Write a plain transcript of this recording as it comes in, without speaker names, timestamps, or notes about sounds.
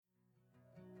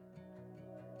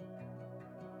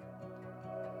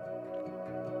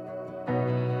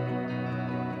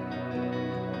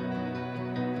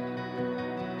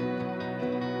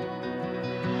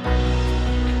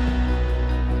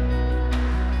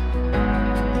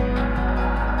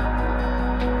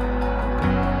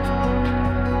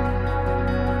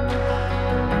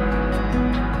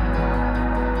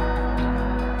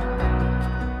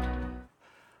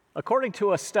According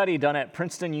to a study done at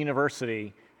Princeton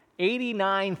University,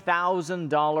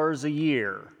 $89,000 a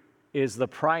year is the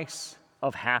price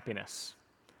of happiness.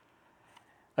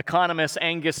 Economist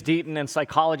Angus Deaton and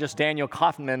psychologist Daniel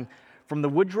Kahneman from the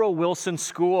Woodrow Wilson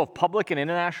School of Public and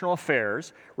International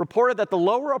Affairs reported that the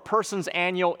lower a person's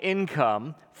annual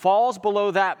income falls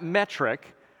below that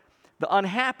metric, the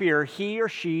unhappier he or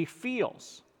she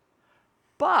feels.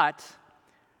 But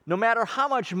no matter how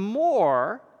much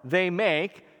more they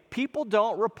make, people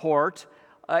don't report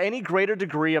any greater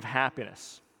degree of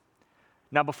happiness.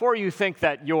 Now, before you think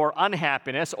that your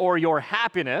unhappiness or your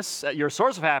happiness, your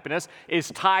source of happiness, is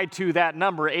tied to that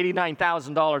number,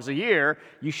 $89,000 a year,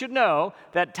 you should know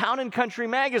that Town & Country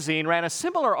magazine ran a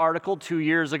similar article 2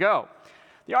 years ago.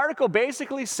 The article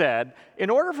basically said, in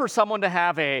order for someone to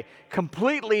have a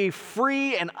completely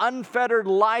free and unfettered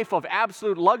life of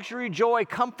absolute luxury, joy,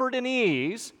 comfort, and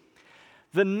ease,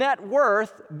 the net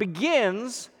worth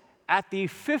begins at the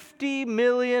 $50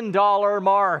 million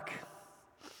mark.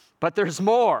 But there's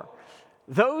more.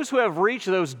 Those who have reached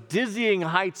those dizzying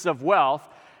heights of wealth,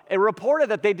 it reported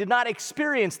that they did not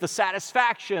experience the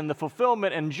satisfaction, the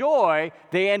fulfillment, and joy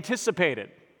they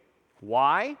anticipated.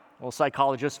 Why? Well,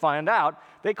 psychologists find out.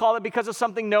 They call it because of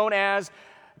something known as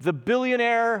the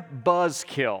billionaire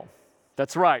buzzkill.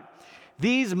 That's right.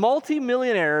 These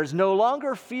multimillionaires no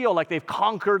longer feel like they've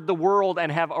conquered the world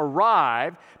and have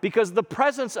arrived because the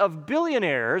presence of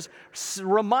billionaires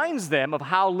reminds them of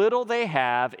how little they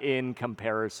have in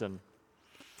comparison.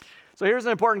 So here's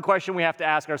an important question we have to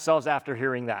ask ourselves after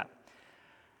hearing that.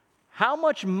 How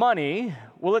much money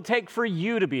will it take for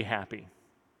you to be happy?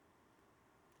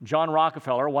 John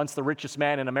Rockefeller, once the richest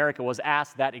man in America, was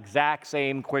asked that exact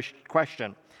same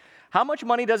question. How much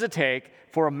money does it take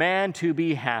for a man to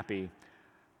be happy?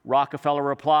 Rockefeller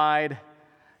replied,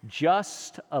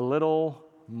 just a little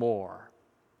more.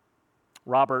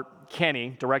 Robert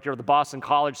Kenney, director of the Boston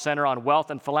College Center on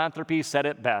Wealth and Philanthropy, said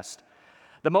it best.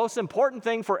 The most important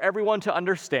thing for everyone to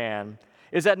understand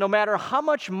is that no matter how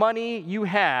much money you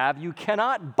have, you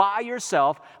cannot buy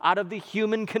yourself out of the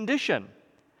human condition.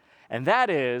 And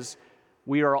that is,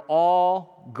 we are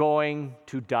all going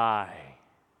to die.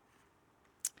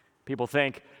 People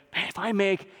think, man, if I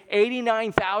make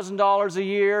 $89,000 a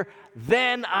year,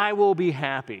 then I will be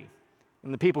happy.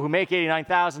 And the people who make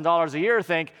 $89,000 a year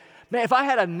think, man, if I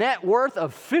had a net worth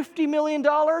of $50 million,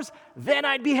 then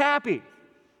I'd be happy.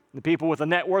 The people with a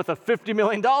net worth of $50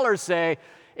 million say,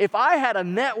 if I had a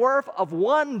net worth of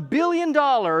 $1 billion,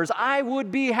 I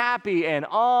would be happy. And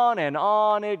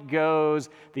on it goes,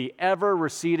 the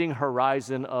ever-receding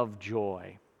horizon of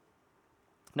joy.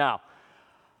 Now,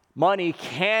 money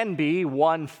can be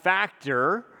one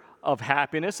factor of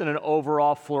happiness in an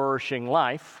overall flourishing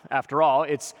life. After all,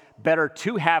 it's better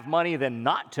to have money than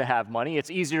not to have money. It's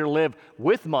easier to live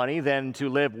with money than to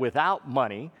live without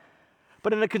money.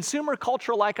 But in a consumer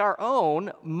culture like our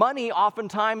own, money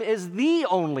oftentimes is the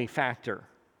only factor.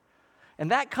 And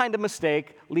that kind of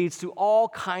mistake leads to all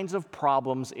kinds of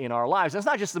problems in our lives. And it's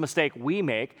not just the mistake we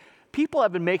make. People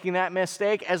have been making that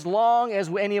mistake as long as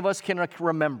any of us can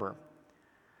remember.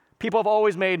 People have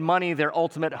always made money their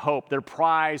ultimate hope, their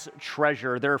prize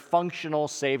treasure, their functional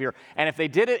savior. And if they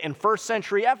did it in first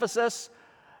century Ephesus,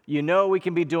 you know we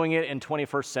can be doing it in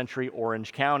 21st century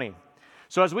Orange County.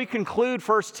 So as we conclude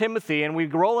 1 Timothy and we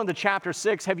roll into chapter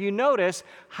 6, have you noticed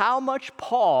how much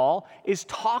Paul is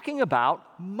talking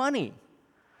about money?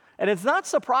 And it's not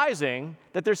surprising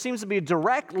that there seems to be a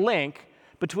direct link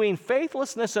between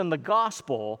faithlessness in the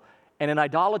gospel and an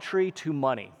idolatry to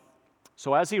money.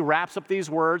 So as he wraps up these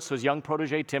words to his young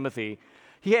protege Timothy,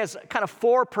 he has kind of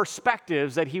 4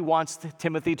 perspectives that he wants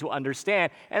Timothy to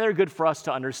understand, and they're good for us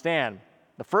to understand.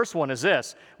 The first one is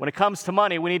this: when it comes to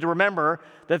money, we need to remember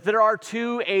that there are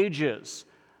 2 ages,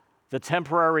 the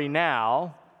temporary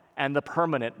now and the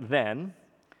permanent then.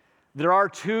 There are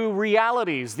 2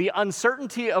 realities, the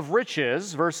uncertainty of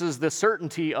riches versus the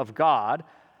certainty of God.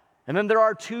 And then there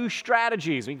are 2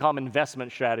 strategies, we can call them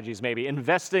investment strategies maybe,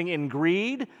 investing in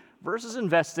greed versus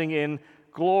investing in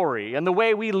glory. And the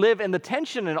way we live in the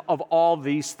tension of all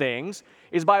these things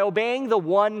is by obeying the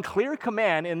one clear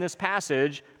command in this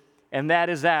passage, and that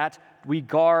is that we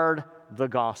guard the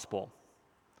gospel.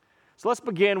 So let's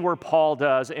begin where Paul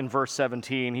does in verse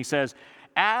 17. He says,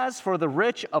 as for the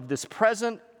rich of this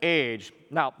present age.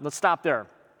 Now, let's stop there.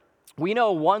 We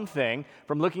know one thing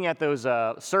from looking at those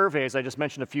surveys I just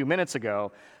mentioned a few minutes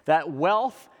ago, that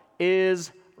wealth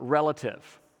is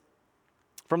relative.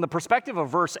 From the perspective of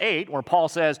verse 8, where Paul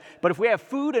says, but if we have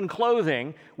food and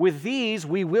clothing, with these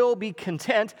we will be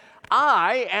content.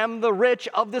 I am the rich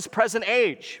of this present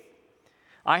age.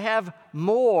 I have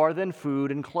more than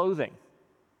food and clothing.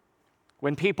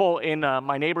 When people in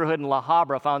my neighborhood in La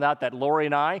Habra found out that Lori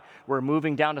and I were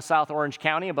moving down to South Orange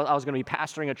County, but I was going to be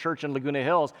pastoring a church in Laguna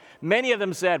Hills, many of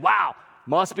them said, wow,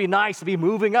 must be nice to be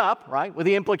moving up, right? With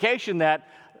the implication that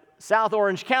South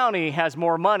Orange County has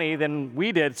more money than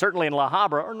we did, certainly in La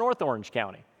Habra or North Orange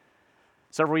County.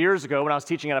 Several years ago, when I was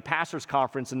teaching at a pastor's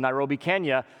conference in Nairobi,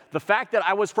 Kenya, the fact that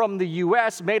I was from the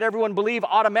U.S. made everyone believe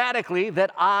automatically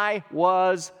that I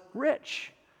was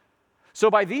rich. So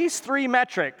by these three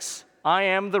metrics, I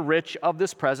am the rich of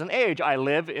this present age. I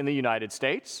live in the United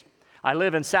States, I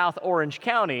live in South Orange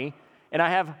County, and I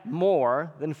have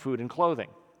more than food and clothing.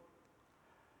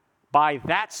 By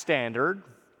that standard,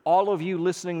 all of you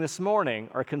listening this morning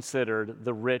are considered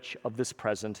the rich of this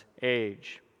present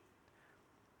age.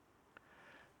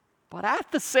 But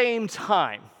at the same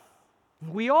time,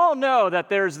 we all know that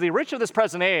there's the rich of this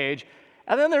present age,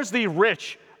 and then there's the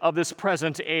rich of this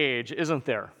present age, isn't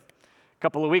there? A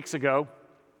couple of weeks ago,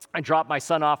 I dropped my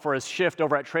son off for his shift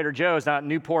over at Trader Joe's down at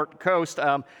Newport Coast,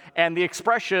 and the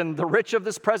expression, the rich of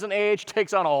this present age,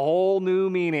 takes on a whole new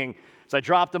meaning. So I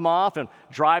dropped him off and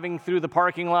driving through the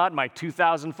parking lot, my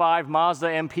 2005 Mazda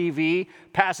MPV,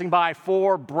 passing by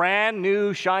 4 brand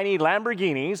new shiny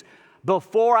Lamborghinis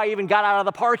before I even got out of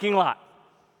the parking lot.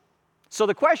 So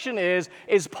the question is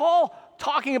Paul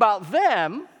talking about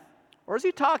them, or is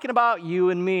he talking about you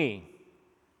and me?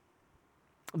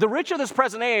 The rich of this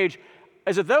present age,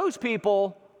 is it those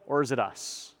people or is it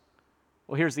us?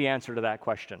 Well, here's the answer to that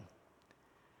question.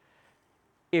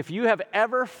 If you have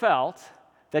ever felt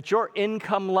that your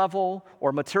income level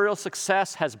or material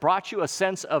success has brought you a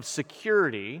sense of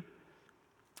security,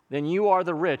 then you are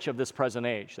the rich of this present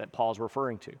age that Paul's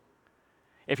referring to.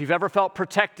 If you've ever felt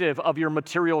protective of your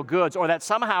material goods or that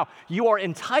somehow you are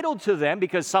entitled to them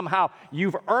because somehow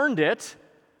you've earned it,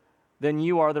 then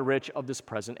you are the rich of this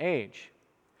present age.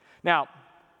 Now,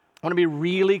 I want to be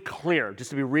really clear,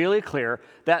 just to be really clear,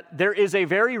 that there is a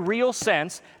very real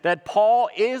sense that Paul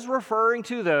is referring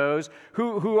to those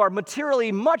who are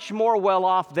materially much more well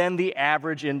off than the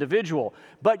average individual.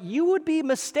 But you would be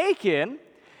mistaken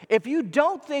if you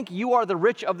don't think you are the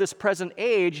rich of this present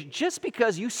age just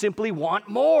because you simply want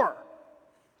more.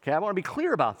 Okay, I want to be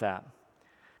clear about that.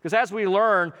 Because as we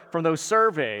learn from those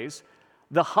surveys,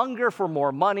 the hunger for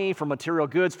more money, for material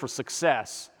goods, for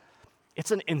success,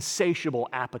 it's an insatiable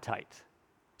appetite.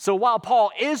 So while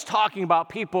Paul is talking about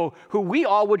people who we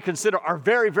all would consider are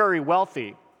very, very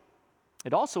wealthy,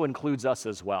 it also includes us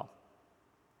as well.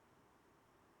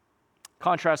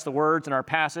 Contrast the words in our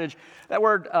passage. That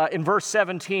word in verse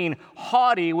 17,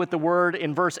 haughty, with the word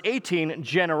in verse 18,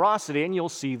 generosity, and you'll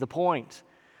see the point.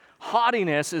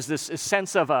 Haughtiness is this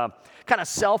sense of a kind of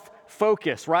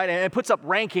self-focus, right? And it puts up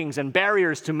rankings and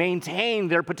barriers to maintain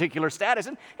their particular status.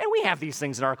 And we have these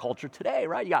things in our culture today,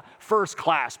 right? You got first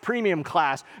class, premium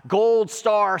class, gold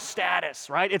star status,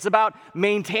 right? It's about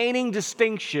maintaining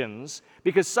distinctions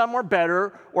because some are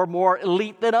better or more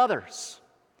elite than others.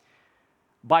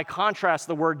 By contrast,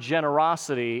 the word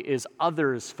generosity is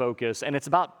others focus, and it's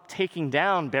about taking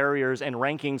down barriers and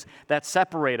rankings that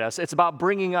separate us. It's about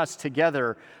bringing us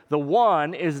together. The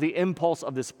one is the impulse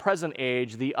of this present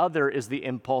age. The other is the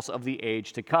impulse of the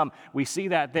age to come. We see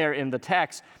that there in the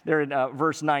text, there in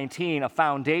verse 19, a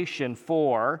foundation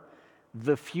for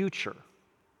the future,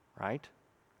 right?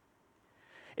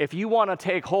 If you want to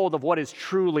take hold of what is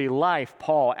truly life,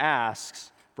 Paul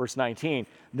asks, verse 19,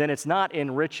 then it's not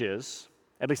in riches,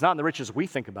 at least not in the riches we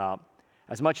think about,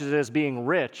 as much as it is being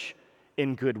rich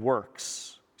in good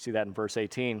works. See that in verse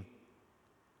 18.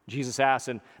 Jesus asks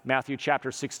in Matthew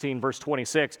chapter 16, verse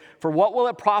 26, "For what will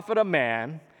it profit a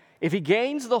man if he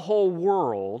gains the whole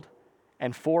world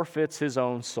and forfeits his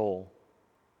own soul?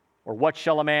 Or what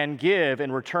shall a man give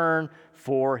in return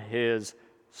for his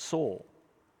soul?"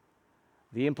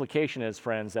 The implication is,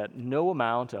 friends, that no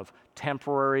amount of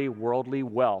temporary worldly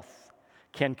wealth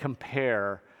can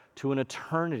compare to an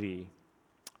eternity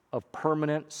of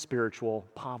permanent spiritual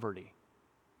poverty.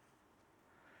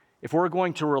 If we're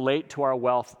going to relate to our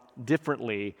wealth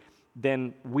differently,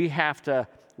 then we have to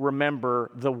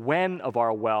remember the when of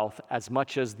our wealth as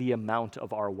much as the amount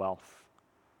of our wealth.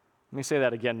 Let me say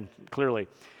that again clearly.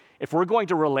 If we're going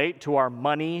to relate to our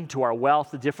money, to our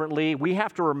wealth differently, we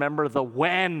have to remember the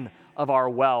when of our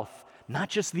wealth, not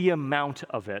just the amount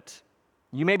of it.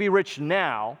 You may be rich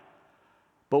now,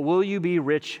 but will you be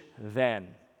rich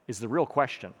then, is the real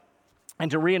question. And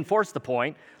to reinforce the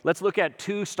point, let's look at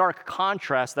 2 stark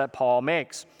contrasts that Paul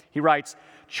makes. He writes,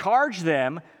 "Charge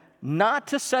them not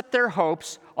to set their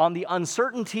hopes on the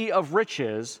uncertainty of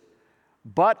riches,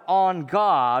 but on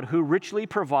God, who richly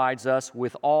provides us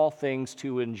with all things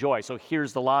to enjoy." So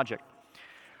here's the logic.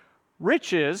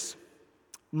 Riches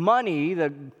money,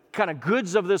 the kind of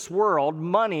goods of this world,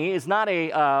 money is not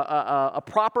a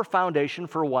proper foundation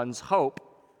for one's hope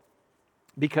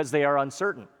because they are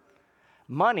uncertain.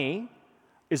 Money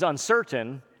is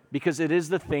uncertain because it is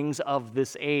the things of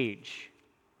this age,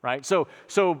 right? So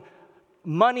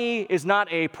money is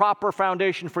not a proper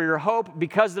foundation for your hope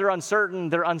because they're uncertain.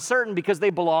 They're uncertain because they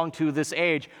belong to this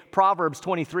age. Proverbs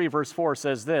 23 verse 4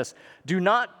 says this, "Do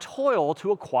not toil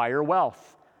to acquire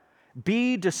wealth.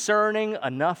 Be discerning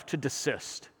enough to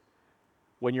desist.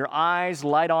 When your eyes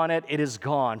light on it, it is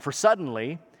gone. For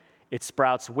suddenly it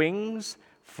sprouts wings,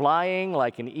 flying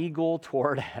like an eagle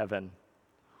toward heaven."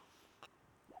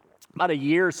 About a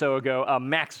year or so ago,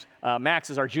 Max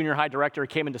is our junior high director. He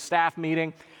came into staff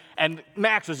meeting, and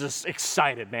Max was just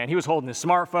excited, man. He was holding his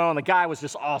smartphone. The guy was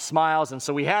just all smiles, and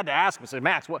so we had to ask him, say,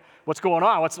 "Max, what's going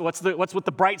on? What's with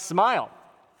the bright smile?"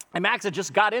 And Max had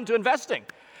just got into investing.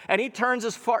 And he turns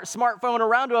his smartphone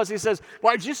around to us. He says,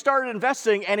 "Well, I just started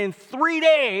investing, and in 3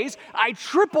 days, I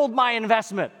tripled my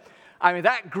investment." I mean,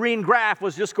 that green graph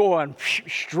was just going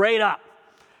straight up.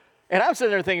 And I'm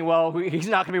sitting there thinking, well, he's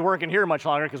not going to be working here much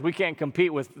longer because we can't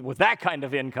compete with that kind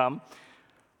of income.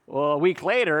 Well, a week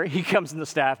later, he comes in the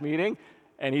staff meeting,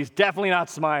 and he's definitely not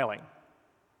smiling.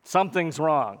 Something's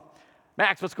wrong.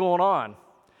 "Max, what's going on?"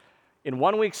 In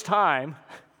 1 week's time,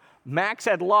 Max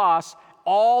had lost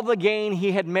all the gain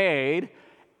he had made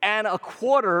and a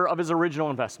quarter of his original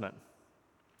investment.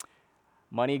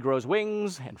 Money grows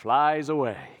wings and flies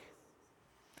away.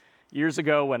 Years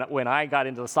ago, when I got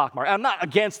into the stock market, I'm not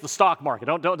against the stock market,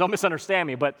 don't misunderstand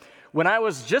me, but when I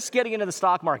was just getting into the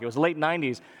stock market, it was the late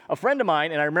 90s, a friend of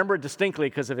mine, and I remember it distinctly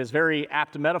because of his very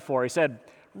apt metaphor, he said,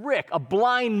 "Rick, a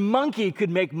blind monkey could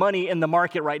make money in the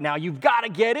market right now. You've got to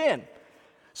get in."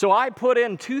 So I put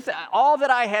in all that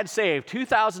I had saved,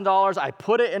 $2,000, I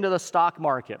put it into the stock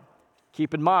market.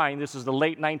 Keep in mind, this is the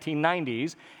late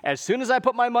 1990s. As soon as I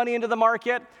put my money into the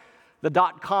market, the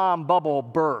dot-com bubble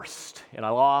burst, and I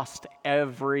lost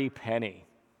every penny.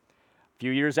 A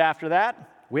few years after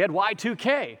that, we had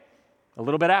Y2K. A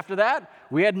little bit after that,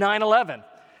 we had 9/11.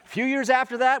 A few years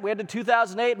after that, we had the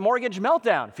 2008 mortgage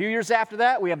meltdown. A few years after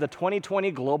that, we have the 2020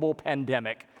 global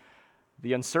pandemic.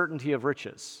 The uncertainty of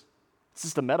riches. It's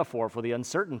just a metaphor for the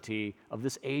uncertainty of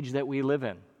this age that we live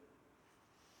in.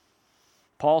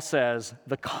 Paul says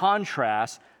the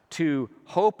contrast to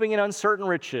hoping in uncertain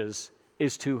riches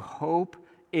is to hope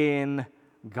in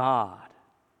God.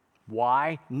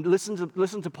 Why?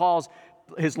 Listen to Paul's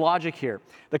his logic here.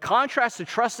 The contrast to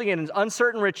trusting in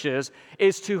uncertain riches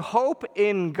is to hope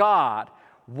in God.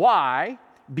 Why?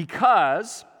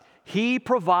 Because he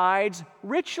provides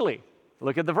richly.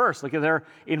 Look at the verse. Look at there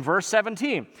in verse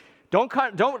 17. Don't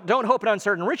hope in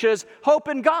uncertain riches. Hope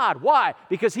in God. Why?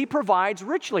 Because he provides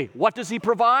richly. What does he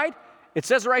provide? It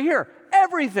says right here,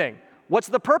 everything. What's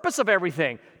the purpose of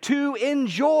everything? To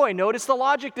enjoy. Notice the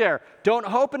logic there. Don't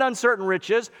hope in uncertain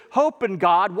riches. Hope in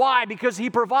God. Why? Because he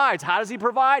provides. How does he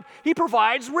provide? He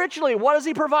provides richly. What does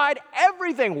he provide?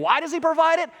 Everything. Why does he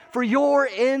provide it? For your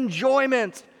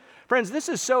enjoyment. Friends, this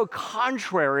is so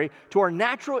contrary to our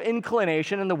natural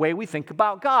inclination and the way we think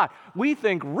about God. We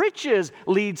think riches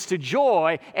leads to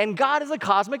joy, and God is a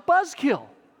cosmic buzzkill.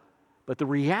 But the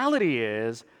reality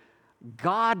is,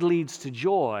 God leads to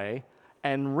joy,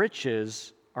 and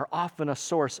riches are often a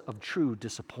source of true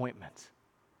disappointment.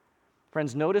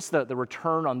 Friends, notice the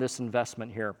return on this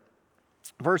investment here.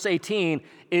 Verse 18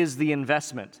 is the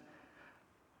investment.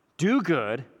 Do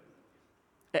good,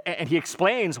 and he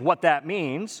explains what that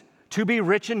means, to be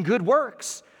rich in good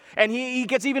works. And he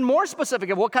gets even more specific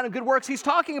of what kind of good works he's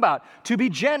talking about. To be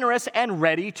generous and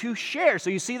ready to share. So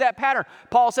you see that pattern.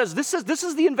 Paul says, this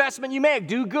is the investment you make.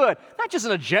 Do good. Not just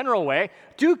in a general way.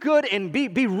 Do good and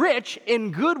be rich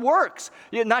in good works.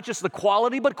 Not just the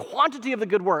quality, but quantity of the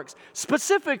good works.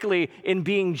 Specifically in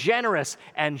being generous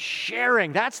and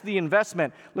sharing. That's the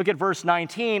investment. Look at verse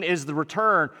 19 is the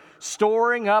return.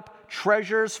 Storing up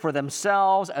treasures for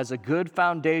themselves as a good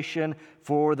foundation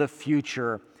for the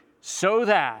future, so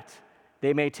that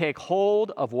they may take hold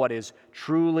of what is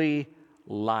truly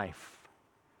life.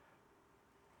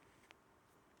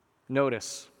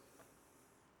 Notice,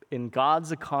 in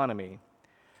God's economy,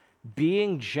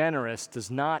 being generous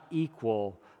does not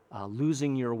equal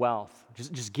losing your wealth,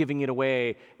 just giving it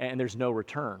away and there's no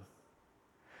return.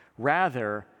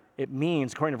 Rather, it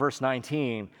means, according to verse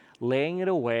 19, laying it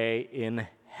away in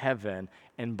heaven,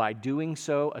 and by doing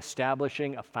so,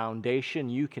 establishing a foundation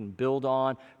you can build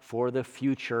on for the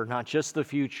future, not just the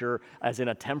future as in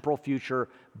a temporal future,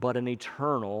 but an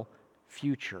eternal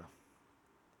future.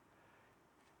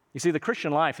 You see, the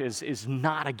Christian life is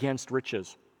not against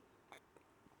riches.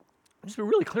 Just be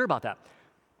really clear about that.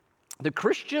 the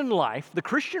Christian life, the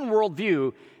Christian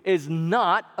worldview is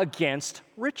not against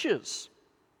riches.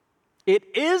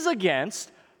 It is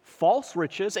against false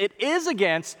riches. It is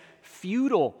against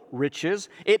futile riches.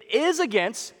 It is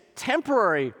against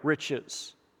temporary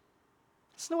riches.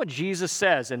 Listen to what Jesus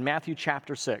says in Matthew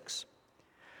chapter 6.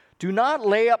 Do not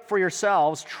lay up for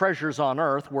yourselves treasures on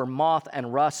earth where moth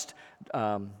and rust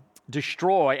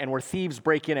destroy and where thieves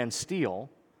break in and steal,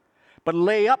 but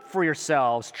lay up for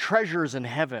yourselves treasures in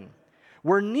heaven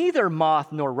where neither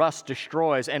moth nor rust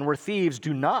destroys and where thieves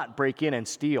do not break in and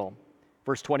steal.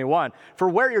 Verse 21, for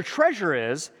where your treasure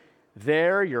is,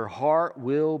 there your heart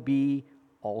will be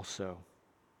also.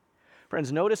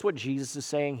 Friends, notice what Jesus is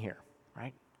saying here,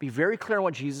 right? Be very clear on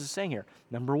what Jesus is saying here.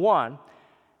 Number one,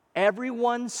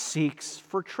 everyone seeks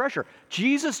for treasure.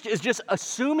 Jesus is just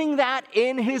assuming that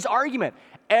in his argument.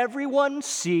 Everyone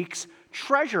seeks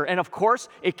treasure. And of course,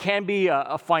 it can be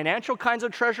a financial kinds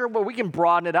of treasure, but we can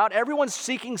broaden it out. Everyone's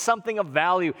seeking something of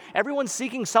value. Everyone's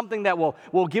seeking something that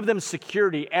will give them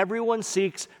security. Everyone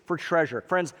seeks for treasure.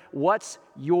 Friends, what's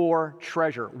your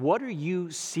treasure? What are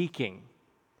you seeking?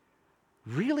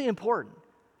 Really important.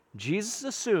 Jesus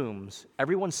assumes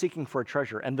everyone's seeking for a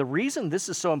treasure. And the reason this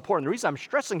is so important, the reason I'm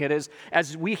stressing it is,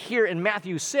 as we hear in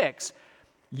Matthew 6,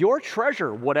 your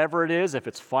treasure, whatever it is, if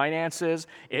it's finances,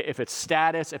 if it's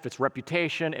status, if it's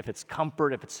reputation, if it's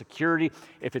comfort, if it's security,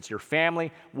 if it's your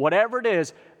family, whatever it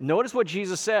is, notice what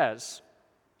Jesus says.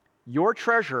 Your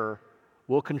treasure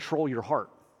will control your heart,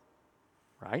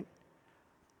 right?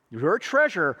 Your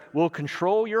treasure will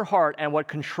control your heart, and what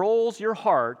controls your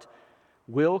heart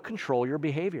will control your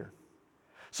behavior.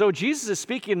 So Jesus is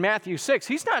speaking in Matthew 6.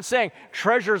 He's not saying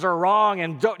treasures are wrong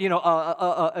and don't,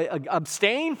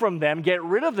 abstain from them, get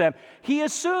rid of them. He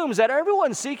assumes that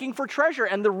everyone's seeking for treasure.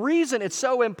 And the reason it's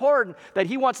so important that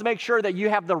he wants to make sure that you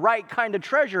have the right kind of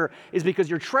treasure is because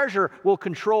your treasure will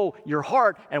control your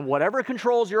heart. And whatever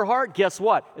controls your heart, guess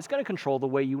what? It's going to control the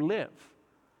way you live.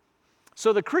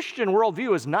 So the Christian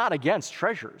worldview is not against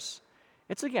treasures.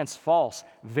 It's against false,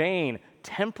 vain,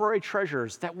 temporary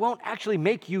treasures that won't actually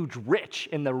make you rich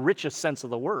in the richest sense of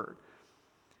the word.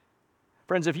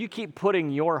 Friends, if you keep putting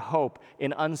your hope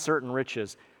in uncertain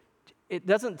riches, it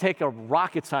doesn't take a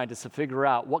rocket scientist to figure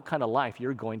out what kind of life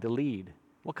you're going to lead,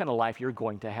 what kind of life you're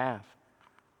going to have.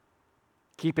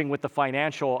 Keeping with the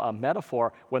financial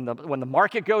metaphor, when the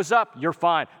market goes up, you're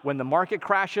fine. When the market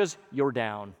crashes, you're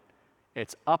down.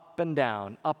 It's up and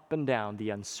down, the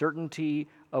uncertainty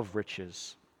of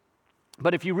riches.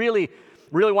 But if you really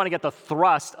want to get the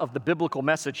thrust of the biblical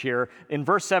message here, in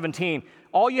verse 17,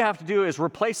 all you have to do is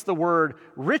replace the word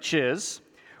riches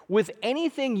with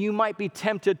anything you might be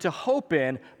tempted to hope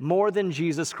in more than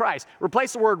Jesus Christ.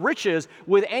 Replace the word riches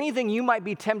with anything you might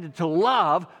be tempted to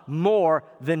love more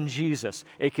than Jesus.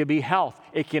 It could be health.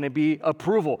 It can be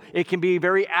approval. It can be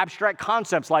very abstract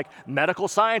concepts like medical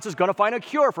science is going to find a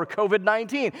cure for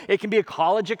COVID-19. It can be a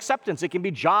college acceptance. It can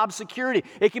be job security.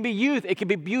 It can be youth. It can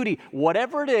be beauty.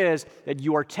 Whatever it is that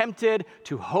you are tempted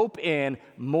to hope in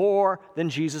more than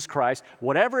Jesus Christ,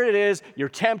 whatever it is you're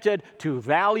tempted to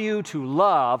value, to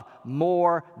love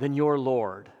more than your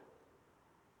Lord.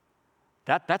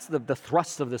 That's the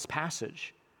thrust of this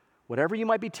passage. Whatever you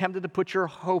might be tempted to put your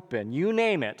hope in, you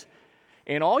name it.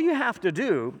 And all you have to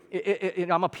do,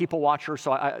 I'm a people watcher,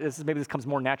 so maybe this comes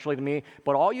more naturally to me,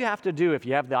 but all you have to do, if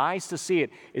you have the eyes to see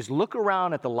it, is look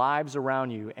around at the lives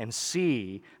around you and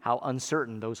see how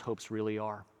uncertain those hopes really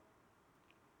are.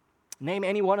 Name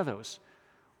any one of those.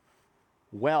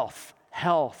 Wealth,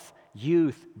 health,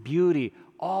 youth, beauty,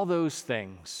 all those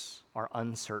things are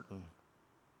uncertain.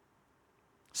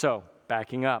 So,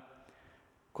 backing up,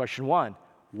 question 1,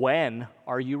 when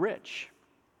are you rich?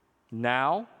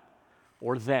 Now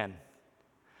or then?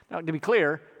 Now, to be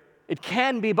clear, it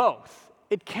can be both.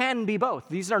 It can be both.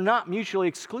 These are not mutually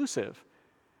exclusive.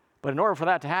 But in order for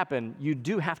that to happen, you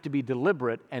do have to be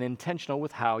deliberate and intentional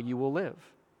with how you will live.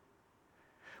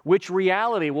 Which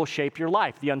reality will shape your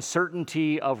life? The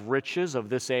uncertainty of riches of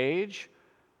this age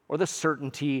or the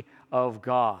certainty of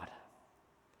God?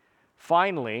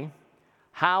 Finally,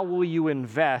 how will you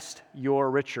invest your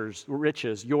riches,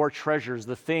 your treasures,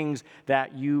 the things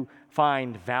that you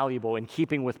find valuable? In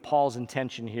keeping with Paul's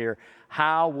intention here,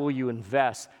 how will you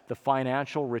invest the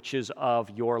financial riches of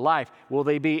your life? Will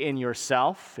they be in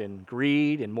yourself, in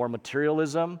greed, in more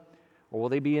materialism, or will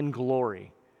they be in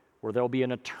glory, where there will be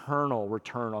an eternal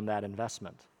return on that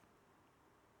investment?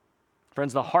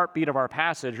 Friends, the heartbeat of our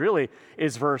passage really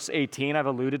is verse 18. I've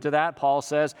alluded to that. Paul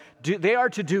says, they are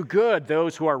to do good,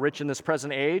 those who are rich in this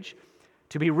present age,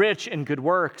 to be rich in good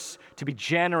works, to be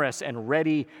generous and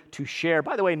ready to share.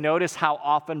 By the way, notice how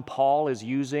often Paul is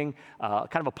using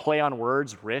kind of a play on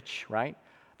words, rich, right?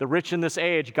 The rich in this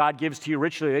age, God gives to you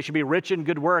richly. They should be rich in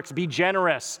good works, be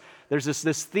generous. There's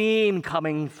this theme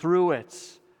coming through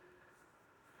it.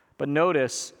 But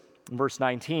notice in verse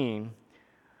 19,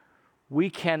 we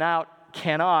cannot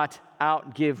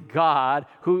outgive God,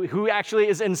 who actually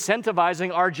is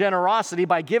incentivizing our generosity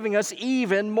by giving us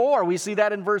even more. We see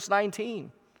that in verse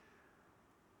 19.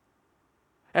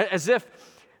 As if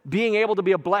being able to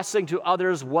be a blessing to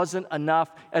others wasn't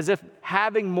enough, as if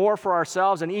having more for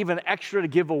ourselves and even extra to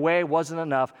give away wasn't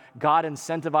enough, God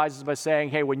incentivizes by saying,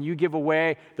 hey, when you give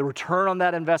away, the return on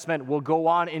that investment will go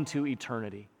on into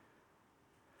eternity.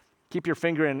 Keep your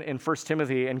finger in 1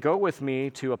 Timothy and go with me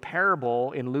to a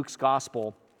parable in Luke's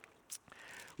gospel.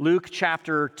 Luke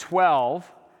chapter 12,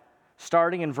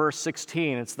 starting in verse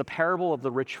 16. It's the parable of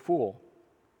the rich fool.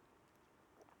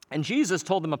 And Jesus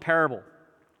told them a parable,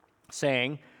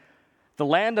 saying, the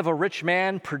land of a rich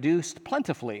man produced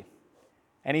plentifully.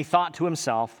 And he thought to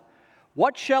himself,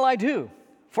 what shall I do?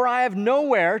 For I have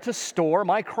nowhere to store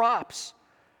my crops.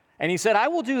 And he said, I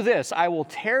will do this. I will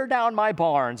tear down my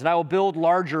barns, and I will build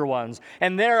larger ones,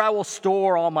 and there I will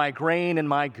store all my grain and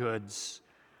my goods.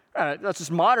 Let's just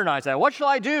modernize that. What shall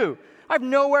I do? I have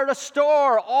nowhere to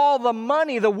store all the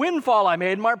money, the windfall I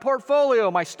made in my portfolio,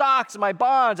 my stocks and my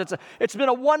bonds. It's been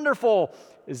a wonderful,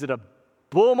 is it a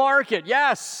bull market?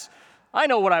 Yes. I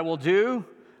know what I will do.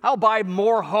 I'll buy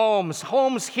more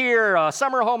homes here, a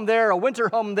summer home there, a winter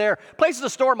home there, places to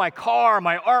store my car,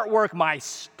 my artwork, my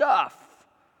stuff.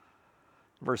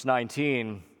 Verse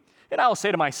 19, and I will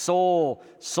say to my soul,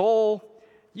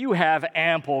 you have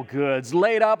ample goods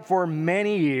laid up for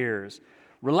many years.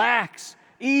 Relax,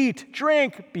 eat,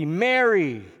 drink, be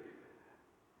merry.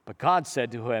 But God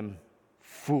said to him,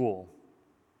 fool,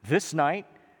 this night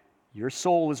your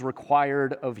soul is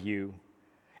required of you,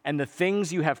 and the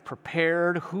things you have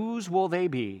prepared, whose will they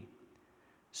be?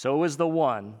 So is the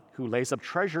one who lays up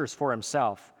treasures for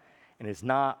himself and is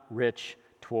not rich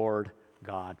toward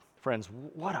God. Friends,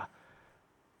 what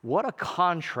a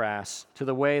contrast to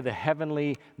the way the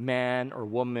heavenly man or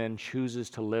woman chooses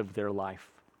to live their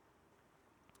life.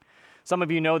 Some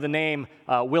of you know the name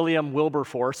William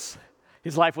Wilberforce.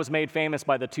 His life was made famous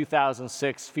by the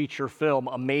 2006 feature film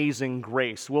Amazing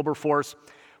Grace. Wilberforce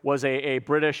was a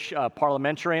British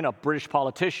parliamentarian, a British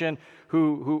politician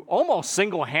who almost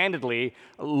single-handedly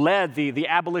led the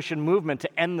abolition movement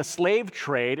to end the slave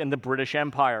trade in the British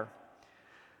Empire.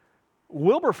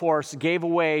 Wilberforce gave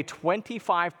away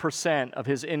 25% of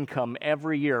his income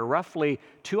every year, roughly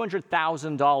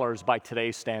 $200,000 by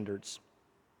today's standards.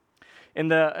 In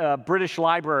the British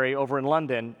Library over in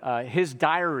London, his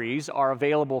diaries are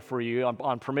available for you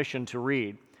on permission to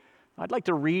read. I'd like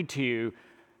to read to you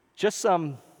just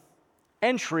some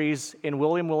entries in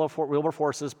William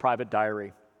Wilberforce's private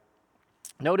diary.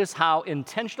 Notice how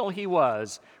intentional he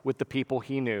was with the people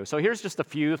he knew. So here's just a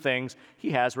few things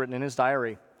he has written in his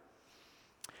diary.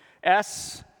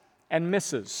 S. and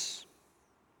Mrs.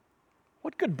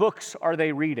 What good books are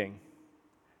they reading?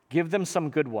 Give them some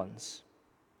good ones.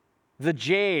 The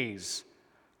J's,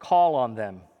 call on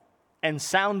them and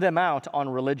sound them out on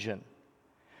religion.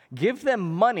 Give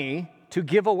them money to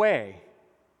give away.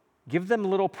 Give them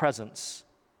little presents.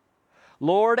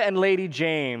 Lord and Lady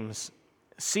James,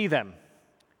 see them.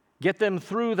 Get them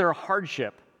through their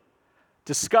hardship.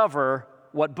 Discover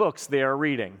what books they are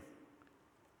reading.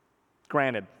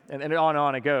 Granted, and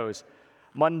on it goes.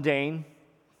 Mundane,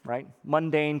 right?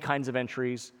 Mundane kinds of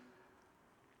entries,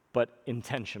 but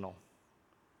intentional,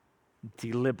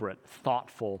 deliberate,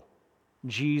 thoughtful,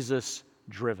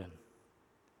 Jesus-driven.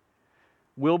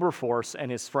 Wilberforce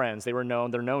and his friends, they're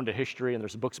known to history, and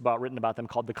there's books written about them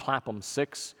called the Clapham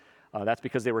Six. That's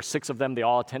because there were 6 of them. They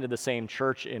all attended the same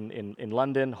church in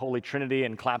London, Holy Trinity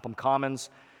in Clapham Commons.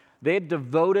 They had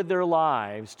devoted their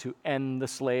lives to end the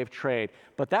slave trade,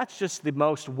 but that's just the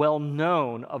most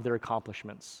well-known of their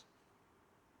accomplishments.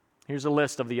 Here's a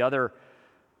list of the other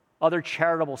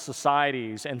charitable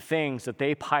societies and things that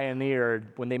they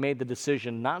pioneered when they made the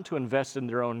decision not to invest in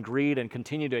their own greed and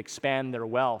continue to expand their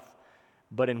wealth,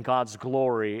 but in God's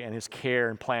glory and His care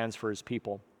and plans for His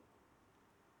people.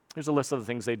 Here's a list of the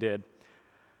things they did.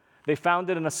 They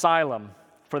founded an asylum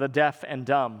for the deaf and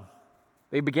dumb.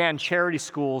 They began charity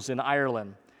schools in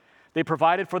Ireland. They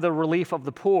provided for the relief of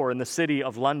the poor in the city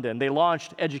of London. They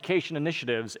launched education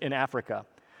initiatives in Africa.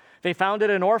 They founded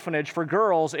an orphanage for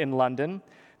girls in London.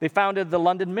 They founded the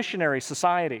London Missionary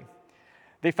Society.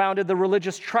 They founded the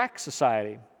Religious Tract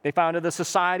Society. They founded the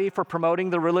Society for Promoting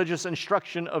the Religious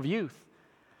Instruction of Youth.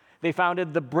 They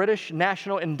founded the British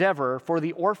National Endeavor for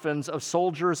the Orphans of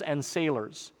Soldiers and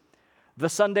Sailors, the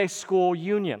Sunday School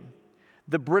Union,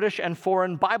 the British and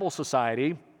Foreign Bible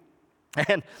Society,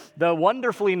 and the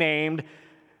wonderfully named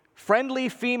Friendly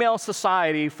Female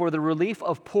Society for the Relief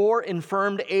of Poor,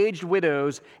 Infirmed, Aged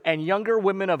Widows, and Younger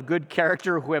Women of Good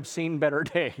Character who have seen better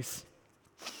days.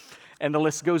 And the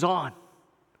list goes on.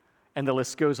 And the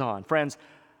list goes on. Friends,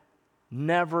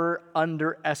 never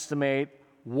underestimate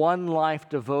one life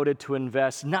devoted to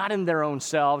invest not in their own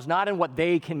selves, not in what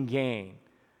they can gain,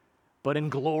 but in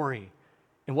glory,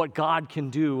 in what God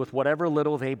can do with whatever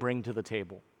little they bring to the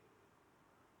table.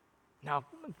 Now,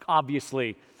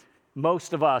 obviously,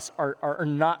 most of us are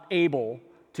not able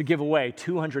to give away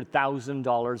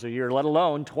 $200,000 a year, let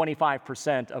alone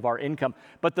 25% of our income.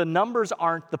 But the numbers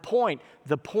aren't the point.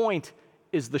 The point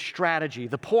is the strategy.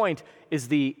 The point is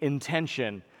the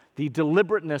intention, the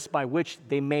deliberateness by which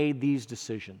they made these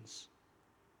decisions.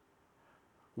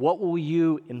 What will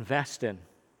you invest in?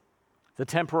 The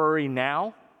temporary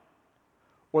now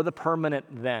or the permanent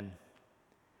then?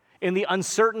 In the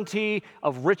uncertainty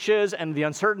of riches and the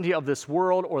uncertainty of this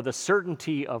world, or the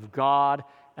certainty of God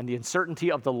and the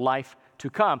uncertainty of the life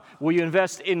to come? Will you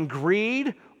invest in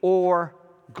greed or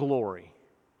glory?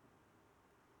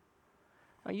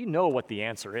 Now, you know what the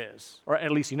answer is, or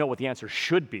at least you know what the answer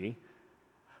should be.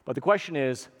 But the question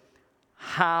is,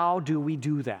 how do we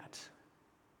do that?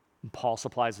 And Paul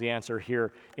supplies the answer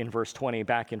here in verse 20,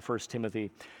 back in 1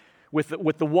 Timothy.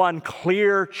 With the one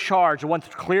clear charge, the one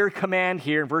clear command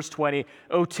here in verse 20,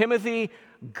 O Timothy,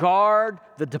 guard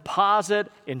the deposit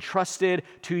entrusted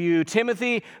to you.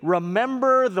 Timothy,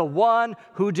 remember the one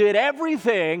who did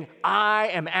everything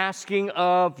I am asking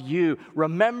of you.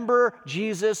 Remember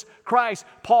Jesus Christ.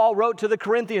 Paul wrote to the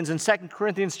Corinthians in 2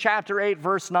 Corinthians chapter 8,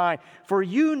 verse 9, For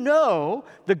you know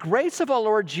the grace of our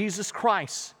Lord Jesus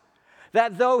Christ,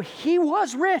 that though he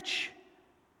was rich,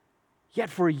 yet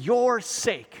for your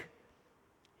sake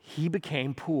he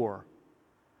became poor,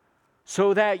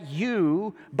 so that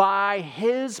you, by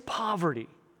his poverty,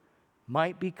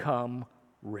 might become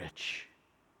rich.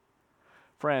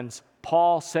 Friends,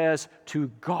 Paul says to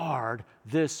guard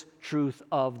this truth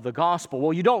of the gospel.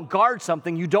 Well, you don't guard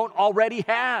something you don't already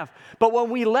have. But when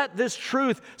we let this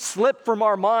truth slip from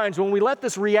our minds, when we let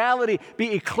this reality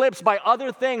be eclipsed by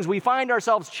other things, we find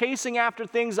ourselves chasing after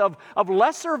things of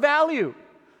lesser value,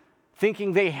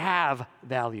 thinking they have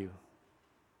value.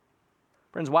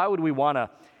 Friends, why would we want to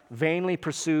vainly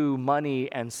pursue money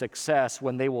and success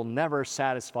when they will never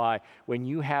satisfy, when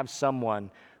you have someone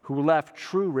who left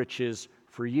true riches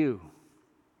for you?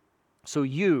 So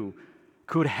you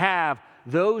could have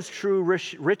those true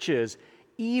riches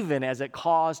even as it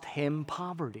caused him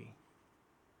poverty.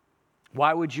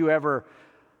 Why would you ever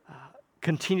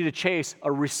continue to chase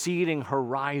a receding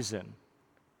horizon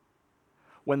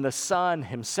when the sun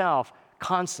himself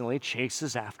constantly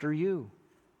chases after you?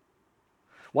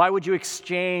 Why would you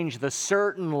exchange the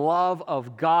certain love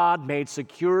of God made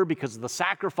secure because of the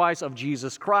sacrifice of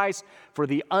Jesus Christ for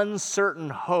the uncertain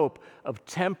hope of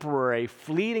temporary,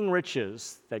 fleeting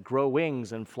riches that grow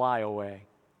wings and fly away?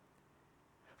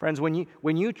 Friends, when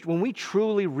we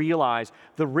truly realize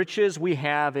the riches we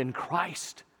have in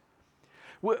Christ,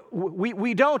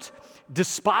 we don't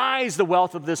despise the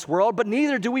wealth of this world, but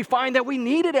neither do we find that we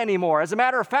need it anymore. As a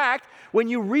matter of fact, when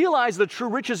you realize the true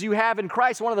riches you have in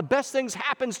Christ, one of the best things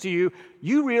happens to you.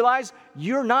 You realize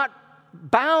you're not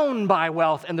bound by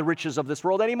wealth and the riches of this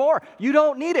world anymore. You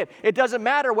don't need it. It doesn't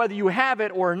matter whether you have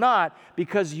it or not,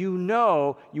 because you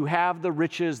know you have the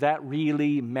riches that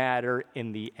really matter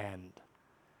in the end.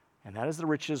 And that is the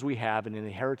riches we have in the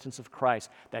inheritance of Christ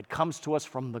that comes to us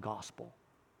from the gospel.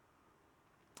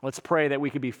 Let's pray that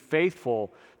we can be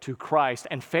faithful to Christ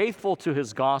and faithful to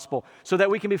his gospel, so that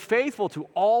we can be faithful to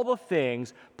all the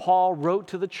things Paul wrote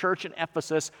to the church in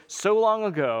Ephesus so long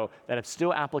ago that have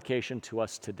still application to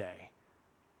us today.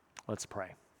 Let's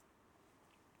pray.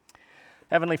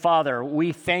 Heavenly Father,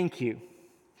 we thank you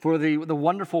for the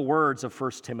wonderful words of 1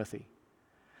 Timothy,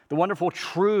 the wonderful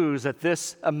truths that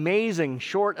this amazing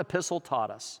short epistle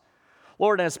taught us.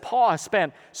 Lord, as Paul has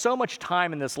spent so much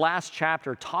time in this last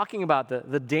chapter talking about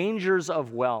the dangers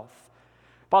of wealth,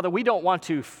 Father, we don't want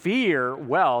to fear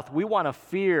wealth. We want to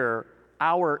fear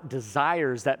our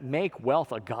desires that make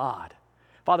wealth a god.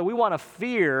 Father, we want to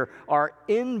fear our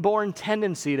inborn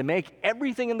tendency to make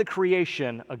everything in the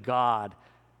creation a god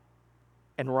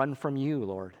and run from you,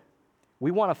 Lord. We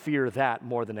want to fear that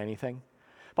more than anything.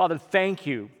 Father, thank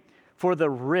you for the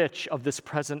rich of this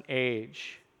present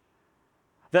age,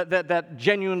 that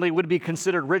genuinely would be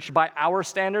considered rich by our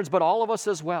standards, but all of us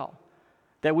as well,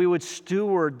 that we would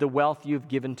steward the wealth you've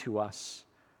given to us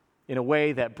in a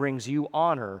way that brings you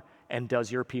honor and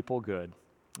does your people good.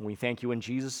 And we thank you in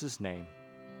Jesus' name.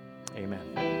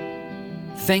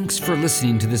 Amen. Thanks for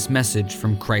listening to this message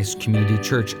from Christ Community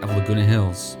Church of Laguna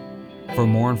Hills. For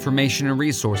more information and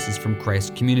resources from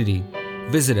Christ Community,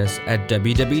 visit us at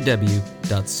www.ccclh.org.